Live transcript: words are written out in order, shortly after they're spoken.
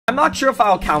I'm not sure if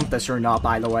I'll count this or not,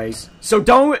 by the ways. So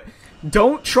don't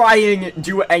try and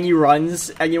do any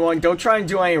runs, anyone. Don't try and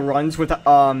do any runs with,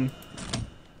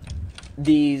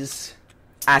 these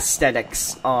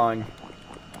aesthetics on.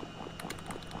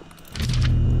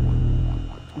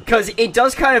 Because it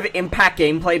does kind of impact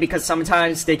gameplay, because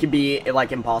sometimes they can be,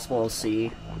 like, impossible to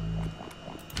see.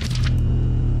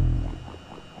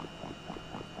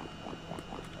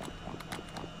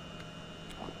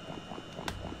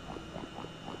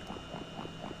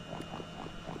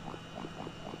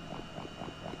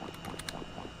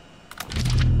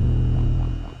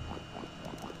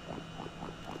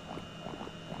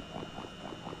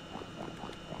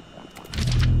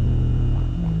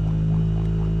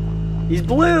 He's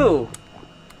blue!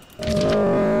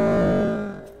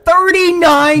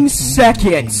 39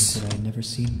 seconds! That I'd never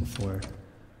seen before.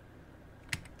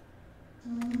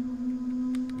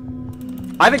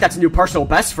 I think that's a new personal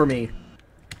best for me.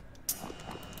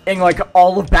 In, like,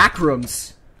 all of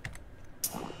Backrooms.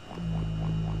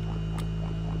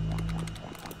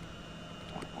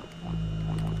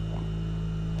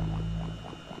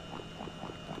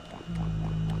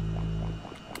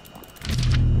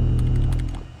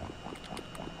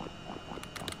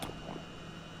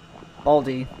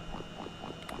 Baldy.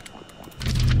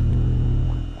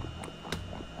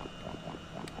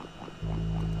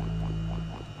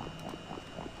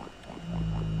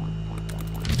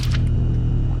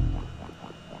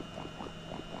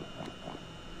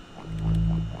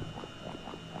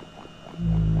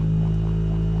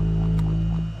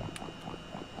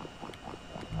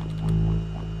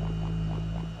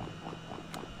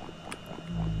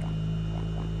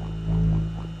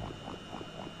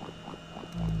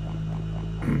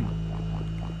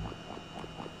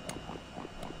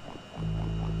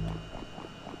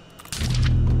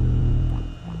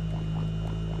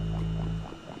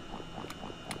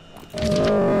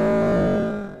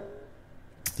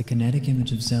 The kinetic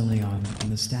image of Zelion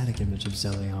and the static image of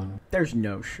Zelion. There's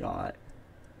no shot.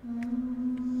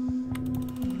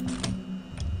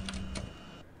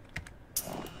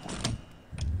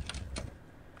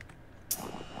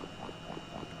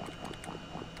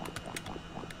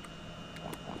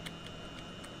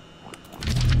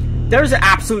 There's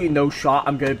absolutely no shot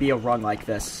I'm gonna be a run like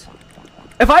this.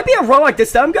 If I be a run like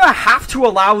this, then I'm gonna have to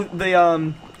allow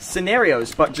the,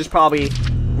 scenarios, but just probably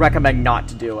recommend not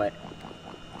to do it.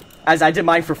 As I did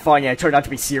mine for fun, and it turned out to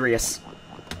be serious.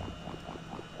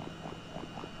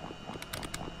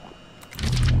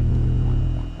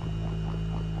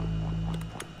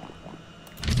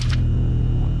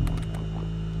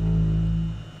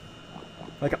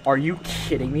 Like, are you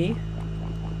kidding me?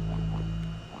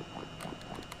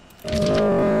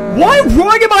 What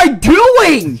wrong am I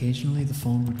doing? Occasionally the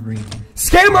phone would ring.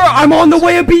 Scammer, I'm on the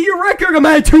way to beat your record. I'm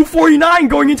at 249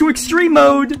 going into extreme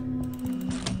mode.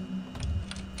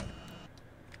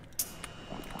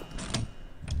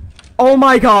 Oh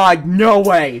my god, no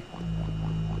way.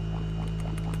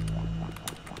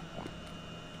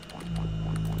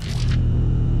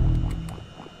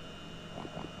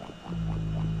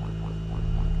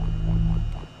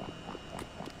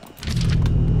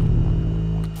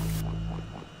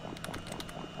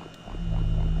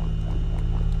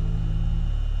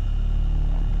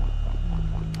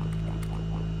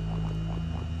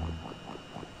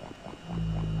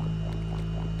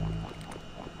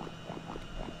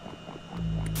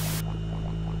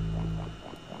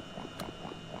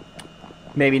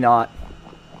 Maybe not.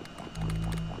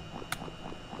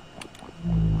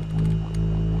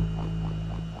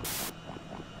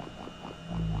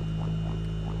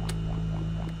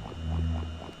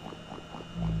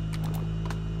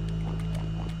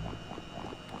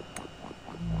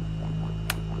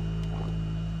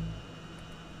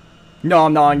 No,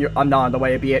 I'm not on the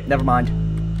way to be it. Never mind.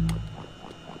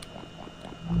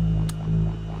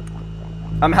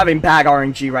 I'm having bad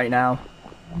RNG right now.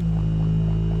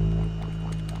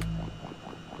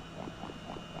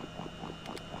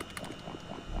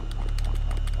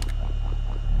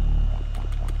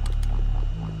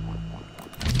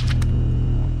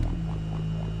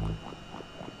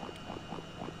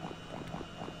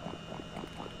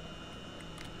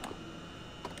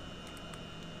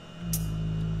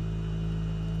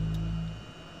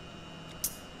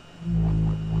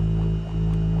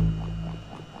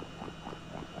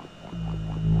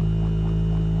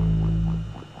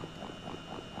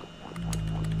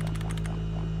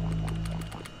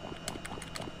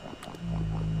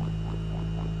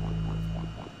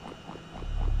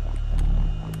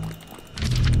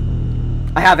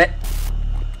 I have it.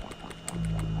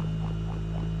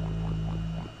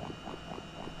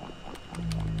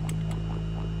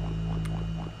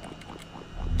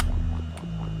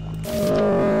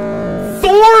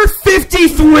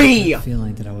 23!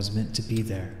 Feeling that I was meant to be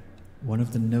there. One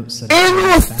of the notes that In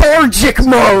lethargic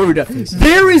mode!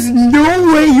 There is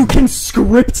no way you can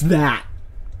script that!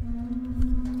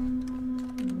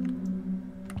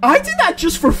 I did that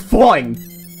just for fun!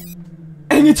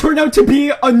 And it turned out to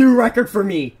be a new record for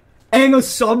me. And a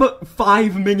sub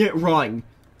 5-minute run.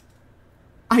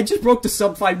 I just broke the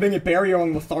sub 5-minute barrier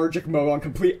on lethargic mode on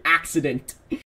complete accident.